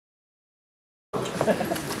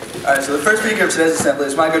Alright, so the first speaker of today's assembly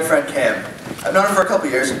is my good friend Cam. I've known him for a couple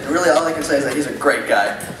years, and really all I can say is that he's a great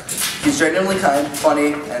guy. He's genuinely kind,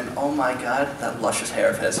 funny, and oh my god, that luscious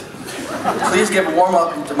hair of his. Please give a warm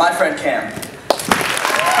welcome to my friend Cam.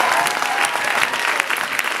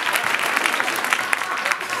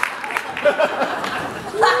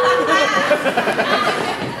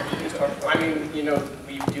 I mean, you know,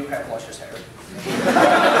 we do have luscious hair.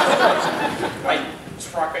 Like,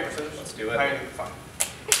 just rock, paper, scissors. Let's do it. I mean, fine.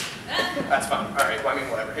 That's fine. All right. Well, I mean,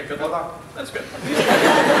 whatever. Hey, good luck. That's good.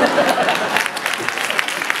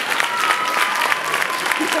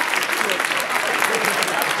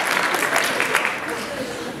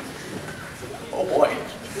 Oh boy.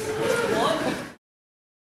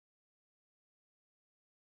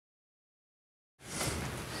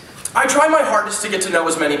 I try my hardest to get to know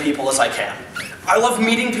as many people as I can. I love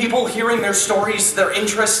meeting people, hearing their stories, their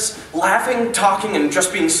interests, laughing, talking, and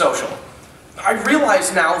just being social. I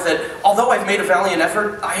realize now that, although I've made a valiant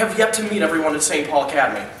effort, I have yet to meet everyone at St. Paul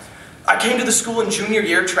Academy. I came to the school in junior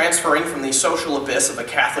year, transferring from the social abyss of a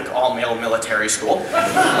Catholic all-male military school.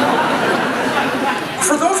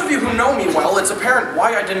 For those of you who know me well, it's apparent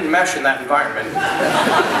why I didn't mesh in that environment.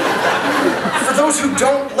 For those who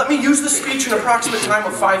don't, let me use the speech in approximate time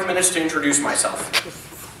of 5 minutes to introduce myself.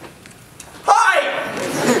 Hi!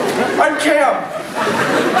 I'm Cam.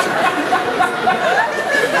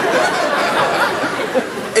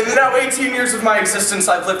 In the now 18 years of my existence,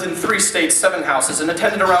 I've lived in 3 states, 7 houses, and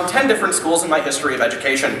attended around 10 different schools in my history of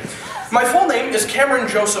education. My full name is Cameron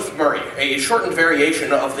Joseph Murray, a shortened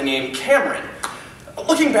variation of the name Cameron.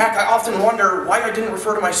 Looking back, I often wonder why I didn't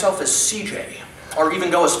refer to myself as CJ, or even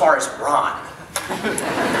go as far as Ron.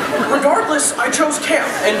 Regardless, I chose Cam,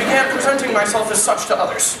 and began presenting myself as such to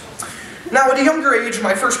others. Now, at a younger age,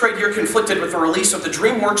 my first grade year conflicted with the release of the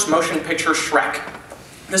DreamWorks motion picture Shrek.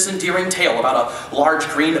 This endearing tale about a large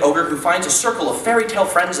green ogre who finds a circle of fairy tale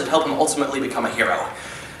friends that help him ultimately become a hero.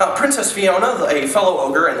 Princess Fiona, a fellow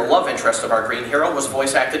ogre and the love interest of our green hero, was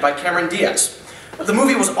voice acted by Cameron Diaz. The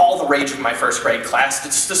movie was all the rage in my first grade class.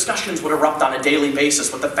 Its discussions would erupt on a daily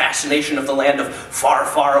basis with the fascination of the land of far,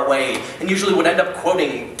 far away, and usually would end up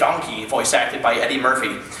quoting Donkey, voice acted by Eddie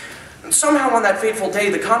Murphy. And somehow on that fateful day,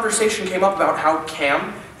 the conversation came up about how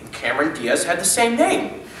Cam and Cameron Diaz had the same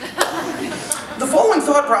name. The following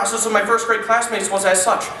thought process of my first grade classmates was as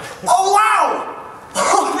such. Oh wow!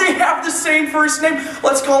 Oh, they have the same first name.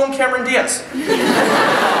 Let's call him Cameron Diaz.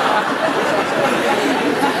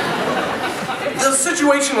 The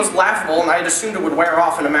situation was laughable, and I had assumed it would wear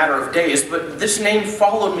off in a matter of days, but this name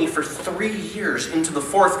followed me for 3 years into the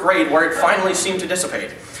 4th grade, where it finally seemed to dissipate.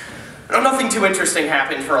 Now, nothing too interesting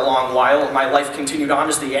happened for a long while, and my life continued on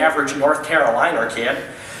as the average North Carolina kid.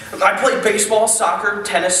 I played baseball, soccer,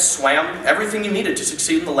 tennis, swam, everything you needed to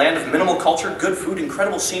succeed in the land of minimal culture, good food,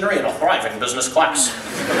 incredible scenery, and a thriving business class.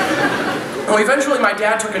 Well, eventually my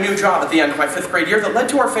dad took a new job at the end of my 5th grade year that led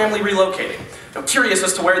to our family relocating. Now, curious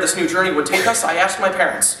as to where this new journey would take us, I asked my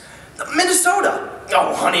parents, Minnesota!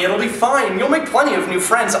 Oh, honey, it'll be fine. You'll make plenty of new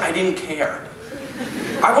friends. I didn't care.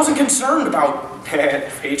 I wasn't concerned about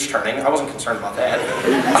page turning. I wasn't concerned about that.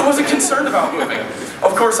 I wasn't concerned about moving.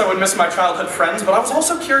 Of course, I would miss my childhood friends, but I was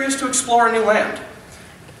also curious to explore a new land.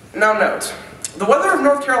 Now note, the weather of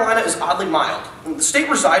North Carolina is oddly mild. The state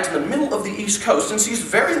resides in the middle of the East Coast and sees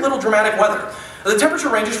very little dramatic weather. The temperature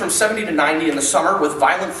ranges from 70 to 90 in the summer, with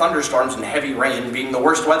violent thunderstorms and heavy rain being the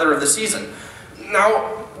worst weather of the season.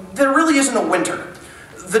 Now, there really isn't a winter.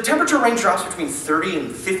 The temperature range drops between 30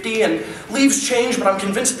 and 50, and leaves change, but I'm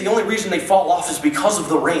convinced that the only reason they fall off is because of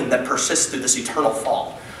the rain that persists through this eternal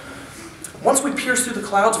fall. Once we pierced through the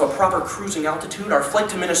clouds of a proper cruising altitude, our flight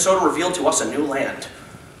to Minnesota revealed to us a new land.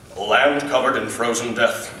 A land covered in frozen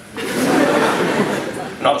death.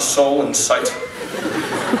 Not a soul in sight.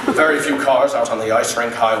 Very few cars out on the ice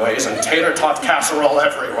rink highways, and tater-tot casserole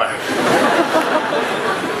everywhere.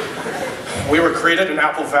 We were greeted in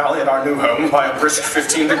Apple Valley at our new home by a brisk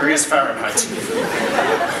 15 degrees Fahrenheit.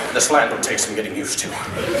 This land would take some getting used to.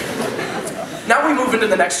 Now we move into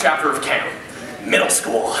the next chapter of Cam, middle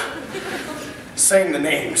school. Saying the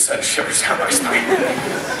name sent shivers down my spine.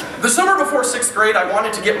 The summer before 6th grade, I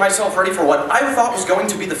wanted to get myself ready for what I thought was going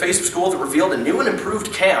to be the face of school that revealed a new and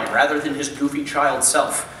improved Cam rather than his goofy child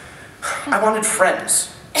self. I wanted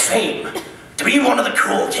friends, fame, to be one of the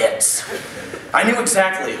cool kids. I knew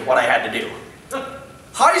exactly what I had to do.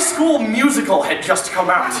 High School Musical had just come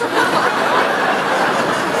out.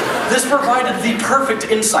 This provided the perfect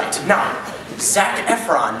insight. Now, Zac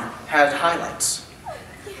Efron had highlights.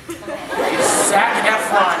 Zac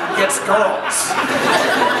Efron gets girls.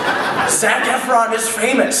 Zac Efron is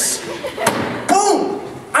famous. Boom!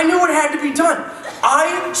 I knew it had to be done.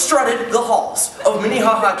 I strutted the halls of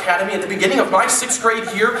Minnehaha Academy at the beginning of my 6th grade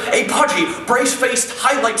year, a pudgy, brace-faced,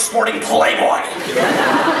 highlight-sporting playboy.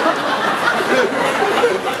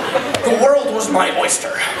 The world was my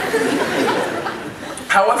oyster.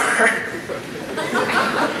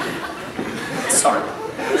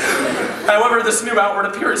 However, this new outward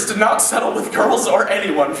appearance did not settle with girls or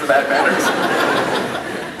anyone for that matter.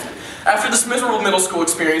 After this miserable middle school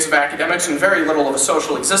experience of academics and very little of a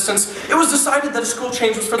social existence, it was decided that a school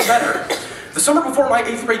change was for the better. The summer before my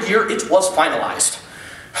 8th grade year, it was finalized.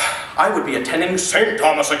 I would be attending St.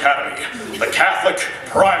 Thomas Academy, the Catholic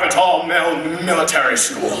private all-male military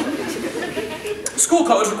school. School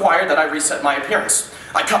codes required that I reset my appearance.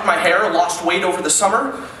 I cut my hair, lost weight over the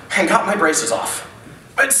summer, and got my braces off.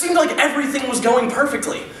 It seemed like everything was going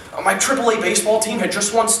perfectly. My AAA baseball team had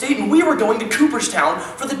just won state, and we were going to Cooperstown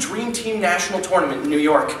for the Dream Team National Tournament in New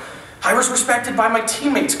York. I was respected by my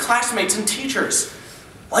teammates, classmates, and teachers.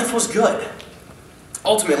 Life was good.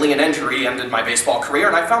 Ultimately, an injury ended my baseball career,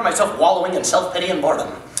 and I found myself wallowing in self-pity and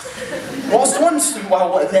boredom. Whilst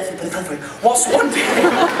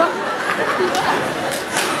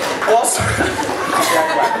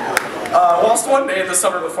one day in the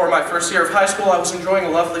summer before my first year of high school, I was enjoying a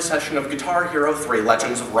lovely session of Guitar Hero 3: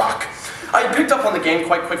 Legends of Rock. I had picked up on the game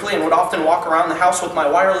quite quickly and would often walk around the house with my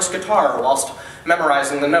wireless guitar whilst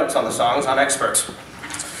memorizing the notes on the songs on expert.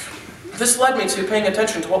 This led me to paying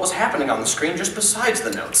attention to what was happening on the screen just besides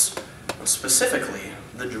the notes, specifically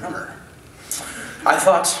the drummer. I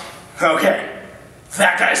thought, okay,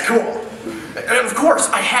 that guy's cool. And of course,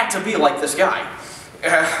 I had to be like this guy.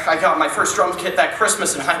 I got my first drum kit that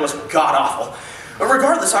Christmas and I was god-awful. But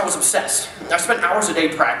regardless, I was obsessed. I spent hours a day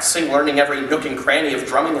practicing, learning every nook and cranny of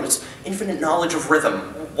drumming and its infinite knowledge of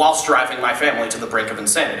rhythm, whilst driving my family to the brink of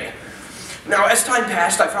insanity. Now, as time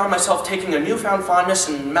passed, I found myself taking a newfound fondness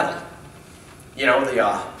in metal. You know, the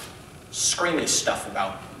screamy stuff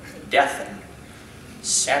about death and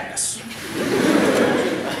sadness.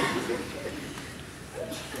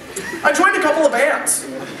 I joined a couple of bands,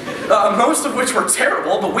 most of which were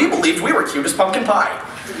terrible, but we believed we were cute as pumpkin pie.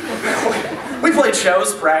 We played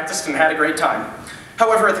shows, practiced, and had a great time.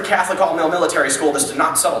 However, at the Catholic all-male military school, this did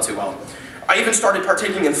not settle too well. I even started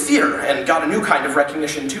partaking in theater and got a new kind of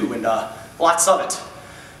recognition too, and lots of it.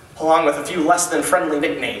 Along with a few less than friendly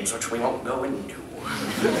nicknames, which we won't go into.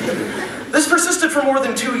 This persisted for more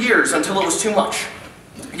than 2 years until it was too much.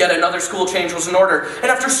 Yet another school change was in order, and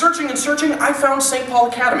after searching and searching, I found St. Paul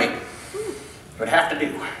Academy. It would have to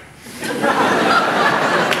do.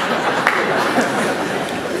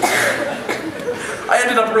 I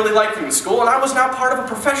ended up really liking the school, and I was now part of a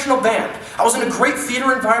professional band. I was in a great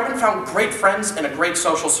theater environment, found great friends, and a great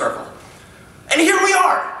social circle. And here we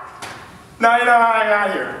are! Not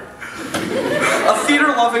here. A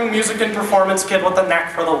theater-loving music and performance kid with a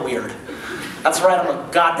knack for the weird. That's right, I'm a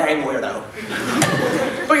goddamn weirdo.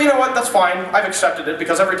 But you know what, that's fine. I've accepted it,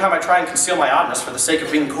 because every time I try and conceal my oddness for the sake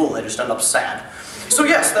of being cool, I just end up sad. So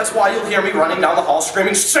yes, that's why you'll hear me running down the hall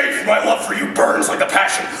screaming, "Safe, my love for you burns like the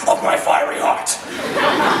passion of my fiery heart."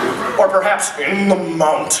 Or perhaps, "In the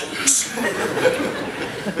mountains."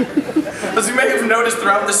 As you may have noticed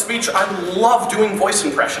throughout this speech, I love doing voice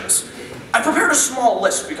impressions. I prepared a small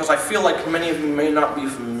list because I feel like many of you may not be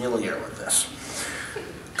familiar with this.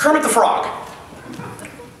 Kermit the Frog.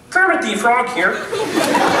 Kermit the Frog here.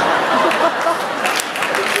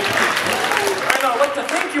 I'd like to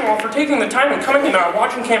thank you all for taking the time and coming and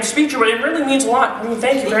watching Camp speech, but it really means a lot. I mean,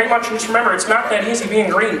 thank you very much, and just remember, it's not that easy being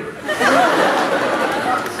green.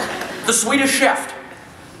 The Swedish Chef.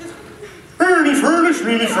 Ernie furnish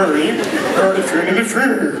me Fernie, Ernie Fernie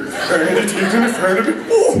Fernie, Ernie taking the Fernie,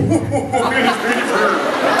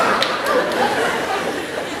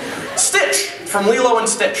 Stitch from Lilo and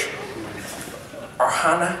Stitch.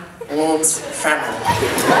 Ohana World's family.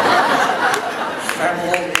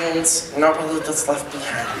 Family means nobody gets left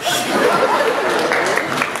behind.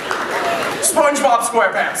 SpongeBob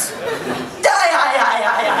SquarePants.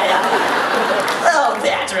 Oh,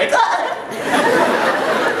 Patrick.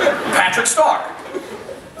 Patrick Star.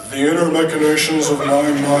 The inner machinations of my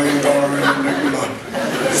mind are an enigma.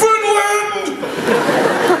 Finland!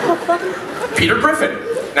 Peter Griffin.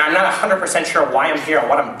 Now, I'm not 100% sure why I'm here or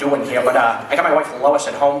what I'm doing here, but I got my wife Lois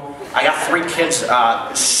at home. I got 3 kids,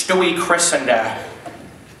 Stewie, Chris, and,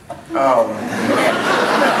 oh, man.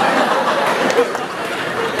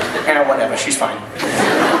 Whatever, she's fine.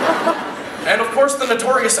 And of course, the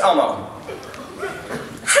notorious Elmo.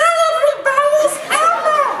 Hi, everybody, it's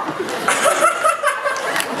Elmo!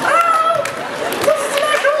 Oh, this is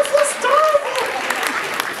my girlfriend story!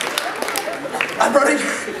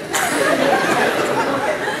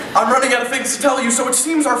 I'm running out of things to tell you, so it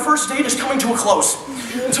seems our first date is coming to a close.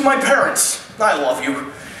 To my parents, I love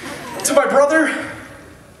you. To my brother,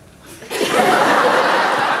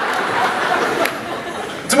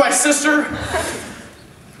 to my sister,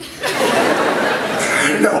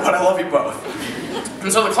 no, but I love you both.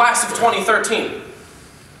 And so the class of 2013.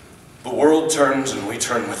 The world turns and we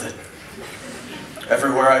turn with it.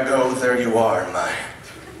 Everywhere I go, there you are, my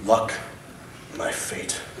luck, my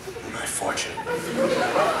fate, my fortune.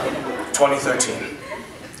 2013,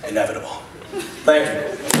 inevitable.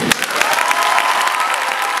 Thank you.